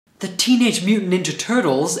The Teenage Mutant Ninja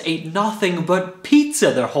Turtles ate nothing but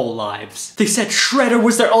pizza their whole lives. They said Shredder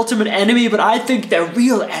was their ultimate enemy, but I think their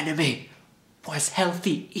real enemy was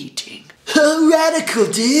healthy eating. Radical,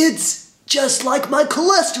 dudes! Just like my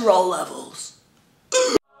cholesterol levels.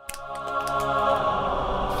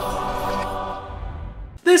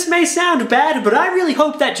 This may sound bad, but I really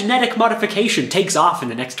hope that genetic modification takes off in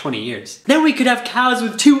the next 20 years. Then we could have cows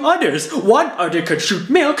with 2 udders. One udder could shoot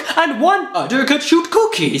milk, and one udder could shoot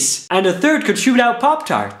cookies. And a third could shoot out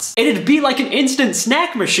Pop-Tarts. It'd be like an instant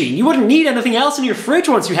snack machine. You wouldn't need anything else in your fridge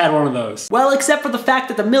once you had one of those. Well, except for the fact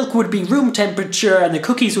that the milk would be room temperature and the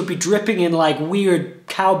cookies would be dripping in like weird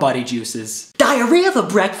cow body juices. Diarrhea for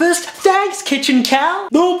breakfast? Thanks, kitchen cow!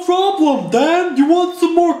 No problem, Dan! You want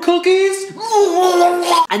some more cookies?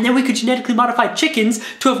 And then we could genetically modify chickens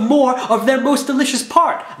to have more of their most delicious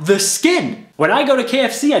part, the skin. When I go to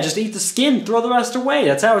KFC, I just eat the skin, throw the rest away.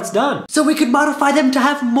 That's how it's done. So we could modify them to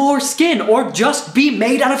have more skin, or just be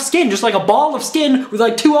made out of skin, just like a ball of skin with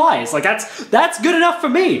like 2 eyes. Like that's good enough for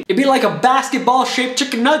me. It'd be like a basketball-shaped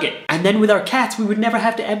chicken nugget. And then with our cats, we would never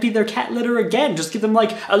have to empty their cat litter again. Just give them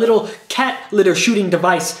like a little cat litter shooting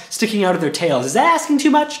device sticking out of their tails. Is that asking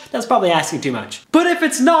too much? That's probably asking too much. But if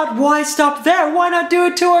it's not, why stop there? Why not do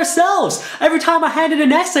it to ourselves? Every time I hand in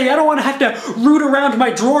an essay, I don't want to have to root around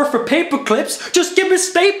my drawer for paper clips. Just give me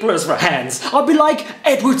staplers for hands. I'll be like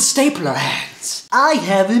Edward Stapler hands. I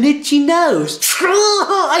have an itchy nose.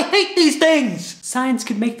 I hate these things. Science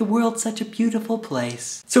could make the world such a beautiful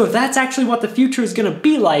place. So if that's actually what the future is gonna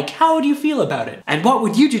be like, how would you feel about it? And what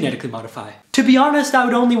would you genetically modify? To be honest, I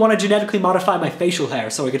would only want to genetically modify my facial hair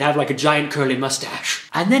so I could have like a giant curly mustache.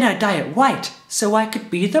 And then I'd dye it white so I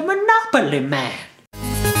could be the Monopoly Man.